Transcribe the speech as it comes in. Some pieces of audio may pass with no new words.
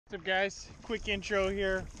What's up, guys? Quick intro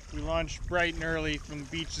here. We launched bright and early from the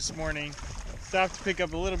beach this morning. Stopped to pick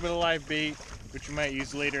up a little bit of live bait, which we might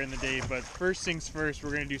use later in the day, but first things first, we're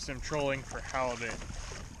going to do some trolling for halibut.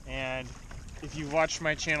 And if you've watched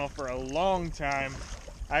my channel for a long time,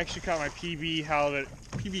 I actually caught my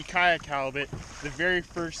PB kayak halibut the very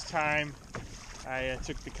first time I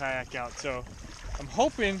took the kayak out. So I'm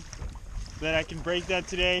hoping that I can break that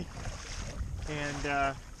today,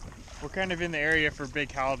 and we're kind of in the area for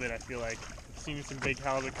big halibut. I feel like I've seen some big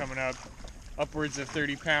halibut coming up, upwards of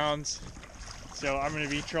 30 pounds. So I'm going to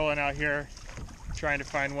be trolling out here, trying to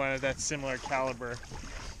find one of that similar caliber.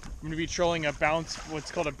 I'm going to be trolling what's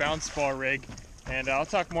called a bounce ball rig, and I'll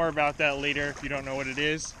talk more about that later if you don't know what it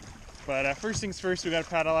is. But first things first, we got to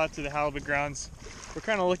paddle out to the halibut grounds. We're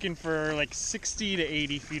kind of looking for like 60 to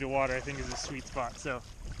 80 feet of water, I think is the sweet spot. So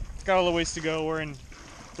got a little ways to go. We're in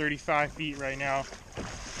 35 feet right now,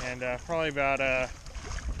 and probably about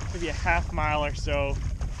maybe a half mile or so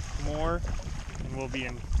more, and we'll be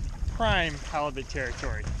in prime halibut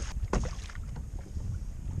territory.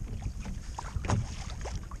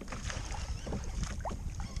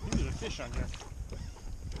 There's a fish on here.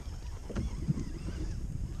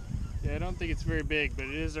 Yeah, I don't think it's very big, but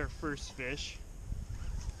it is our first fish.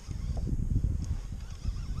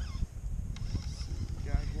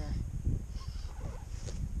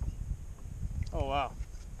 Oh wow.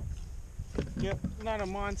 Yep, not a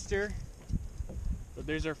monster. But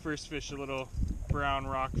there's our first fish, a little brown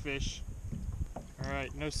rockfish.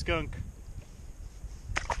 Alright, no skunk.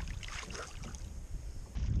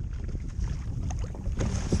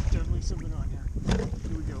 There's definitely something on here.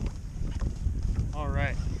 Here we go.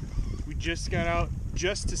 Alright. We just got out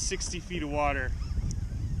just to 60 feet of water.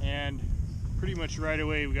 And pretty much right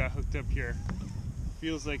away we got hooked up here.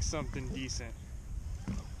 Feels like something decent.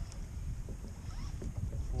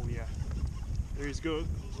 Oh yeah, there he goes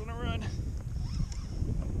on a run.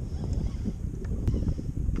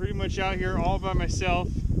 Pretty much out here all by myself.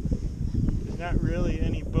 There's not really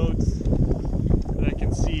any boats that I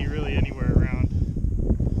can see really anywhere around.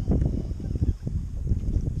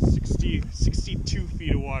 62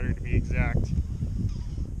 feet of water to be exact.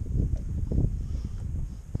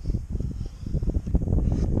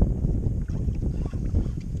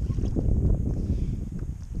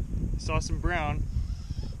 Saw some brown.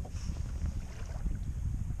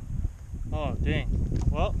 Oh, dang.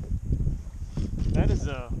 Well, that is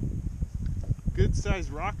a good-sized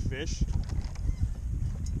rockfish.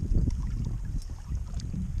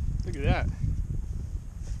 Look at that.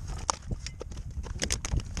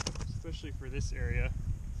 Especially for this area.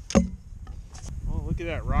 Oh, look at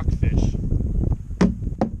that rockfish.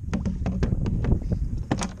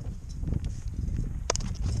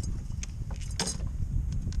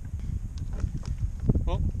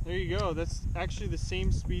 Well, there you go. That's actually the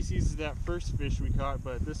same species as that first fish we caught,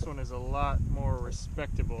 but this one is a lot more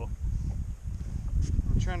respectable.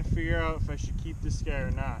 I'm trying to figure out if I should keep this guy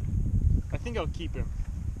or not. I think I'll keep him.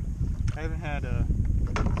 I haven't had a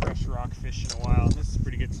fresh rockfish in a while, and this is a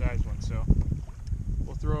pretty good sized one, so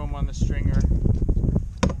we'll throw him on the stringer.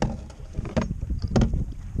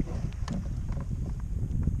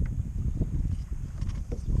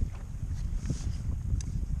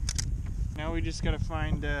 Now we just gotta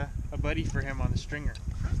find a buddy for him on the stringer.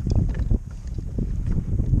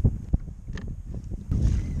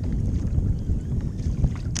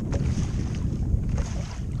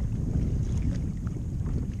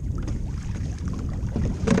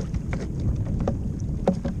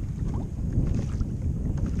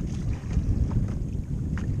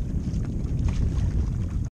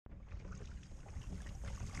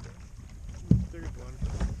 Third one.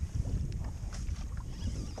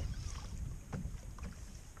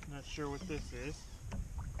 Not sure what this is.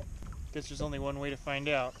 Guess there's only one way to find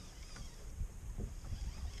out.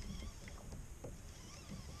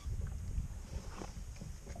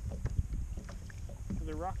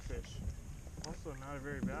 Another rockfish. Also not a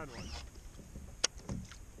very bad one.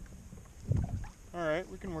 Alright,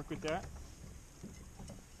 we can work with that.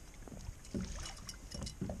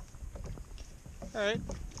 Alright.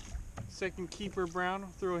 Second keeper brown. I'll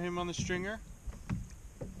throw him on the stringer.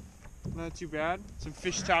 Not too bad. Some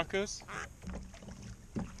fish tacos.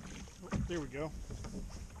 Oh, there we go.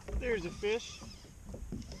 There's a fish.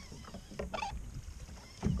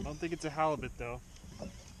 I don't think it's a halibut though.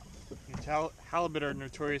 Halibut are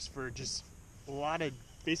notorious for just a lot of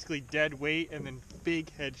basically dead weight and then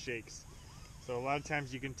big head shakes. So a lot of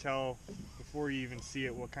times you can tell before you even see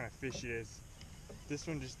it what kind of fish it is. This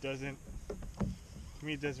one just doesn't, to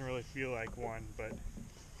me it doesn't really feel like one, but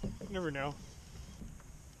you never know.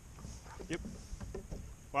 Yep.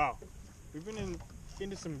 Wow. We've been in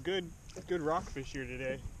into some good rockfish here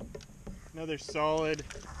today. Another solid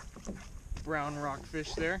brown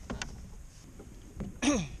rockfish there.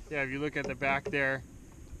 Yeah, if you look at the back there,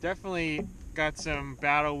 definitely got some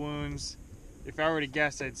battle wounds. If I were to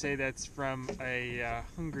guess, I'd say that's from a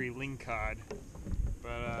hungry lingcod.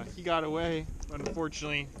 But he got away,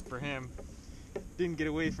 unfortunately for him. Didn't get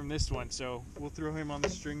away from this one, so we'll throw him on the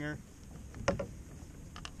stringer.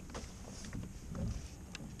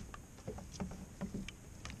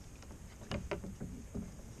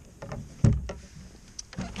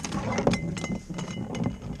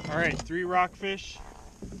 All right, 3 rockfish.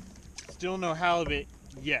 Still no halibut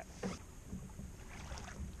yet.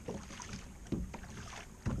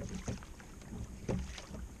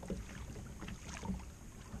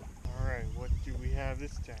 All right, what do we have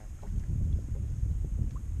this time?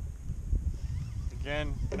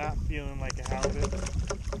 Again, not feeling like a halibut.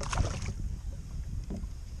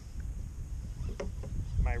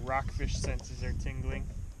 My rockfish senses are tingling.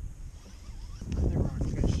 Another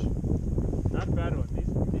rockfish. Not a bad one. These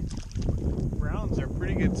browns are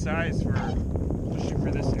pretty good size for, especially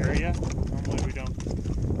for this area. Normally we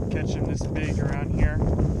don't catch them this big around here.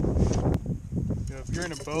 So if you're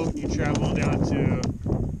in a boat, you travel down to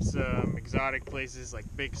some exotic places like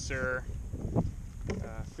Big Sur.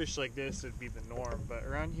 Fish like this would be the norm, but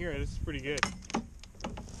around here this is pretty good.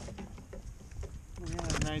 We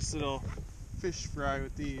got a nice little fish fry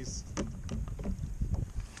with these.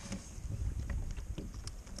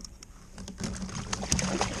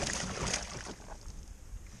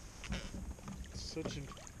 Such a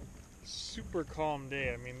super calm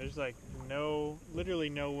day. I mean, there's like literally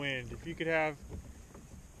no wind. If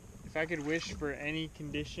I could wish for any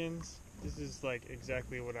conditions, this is like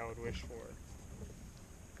exactly what I would wish for.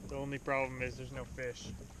 The only problem is there's no fish.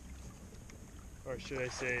 Or should I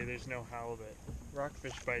say there's no halibut.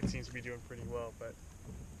 Rockfish bite seems to be doing pretty well, but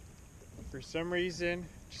for some reason,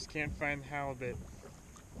 just can't find the halibut.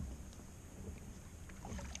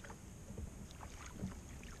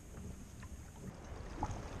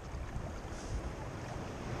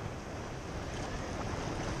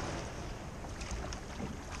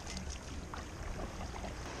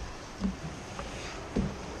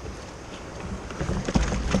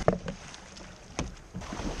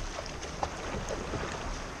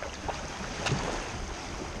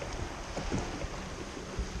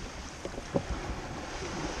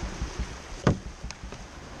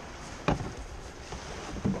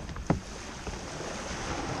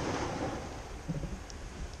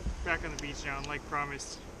 Back on the beach now, and like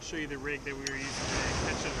promised, I'll show you the rig that we were using today,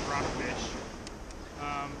 catching the rockfish.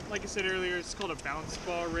 Like I said earlier, it's called a bounce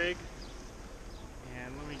ball rig.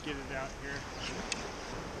 And let me get it out here.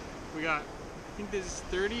 We got, I think this is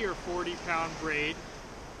 30 or 40 pound braid.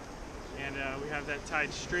 And we have that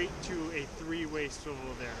tied straight to a 3-way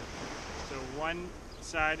swivel there. So one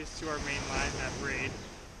side is to our main line, that braid.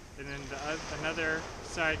 And then another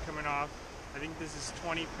side coming off, I think this is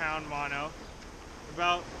 20 pound mono.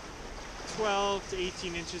 About 12 to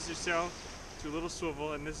 18 inches or so to a little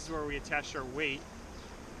swivel, and this is where we attach our weight.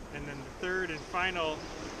 And then the third and final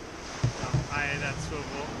eye of that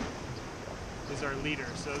swivel is our leader.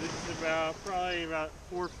 So this is probably about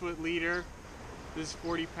 4-foot leader. This is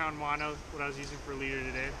 40 pound mono, what I was using for leader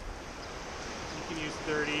today. You can use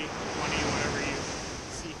 30, 20, whatever you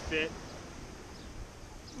see fit.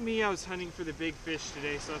 Me, I was hunting for the big fish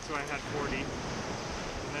today, so that's why I had 40. And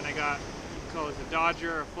then I got, call it a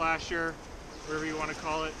dodger, a flasher, whatever you want to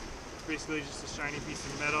call it. It's basically just a shiny piece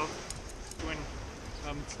of metal. When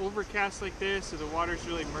it's overcast like this or the water's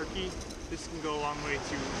really murky, this can go a long way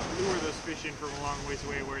to lure those fish in from a long ways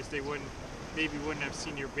away, whereas they maybe wouldn't have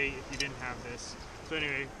seen your bait if you didn't have this. So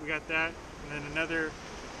anyway, we got that, and then another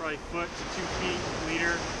probably foot to 2 feet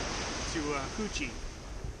leader to hoochie,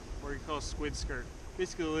 or you call a squid skirt.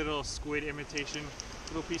 Basically a little squid imitation,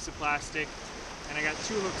 little piece of plastic, and I got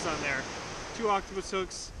 2 hooks on there. 2 octopus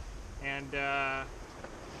hooks, and I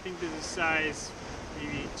think this is size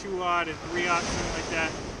maybe 2/0 and 3/0, something like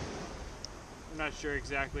that. I'm not sure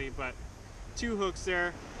exactly, but 2 hooks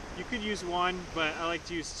there. You could use 1, but I like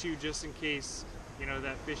to use 2 just in case, you know,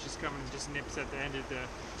 that fish is coming and just nips at the end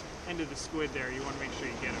of the squid there. You want to make sure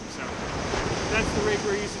you get them. So that's the rig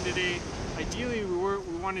we're using today. Ideally,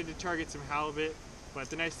 we wanted to target some halibut, but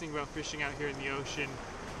the nice thing about fishing out here in the ocean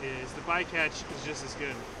is the bycatch is just as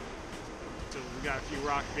good. So we got a few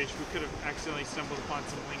rockfish. We could have accidentally stumbled upon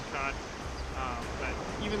some lingcod,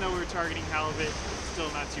 but even though we were targeting halibut,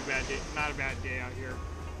 still not too bad. Not a bad day out here.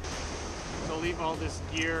 So I'll leave all this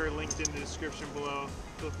gear linked in the description below.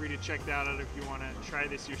 Feel free to check that out if you want to try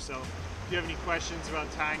this yourself. If you have any questions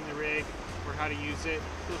about tying the rig, or how to use it,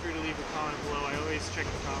 feel free to leave a comment below. I always check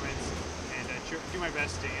the comments and do my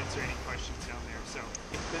best to answer any questions down there. So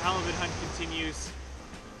the halibut hunt continues.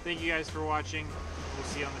 Thank you guys for watching. We'll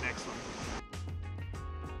see you on the next one.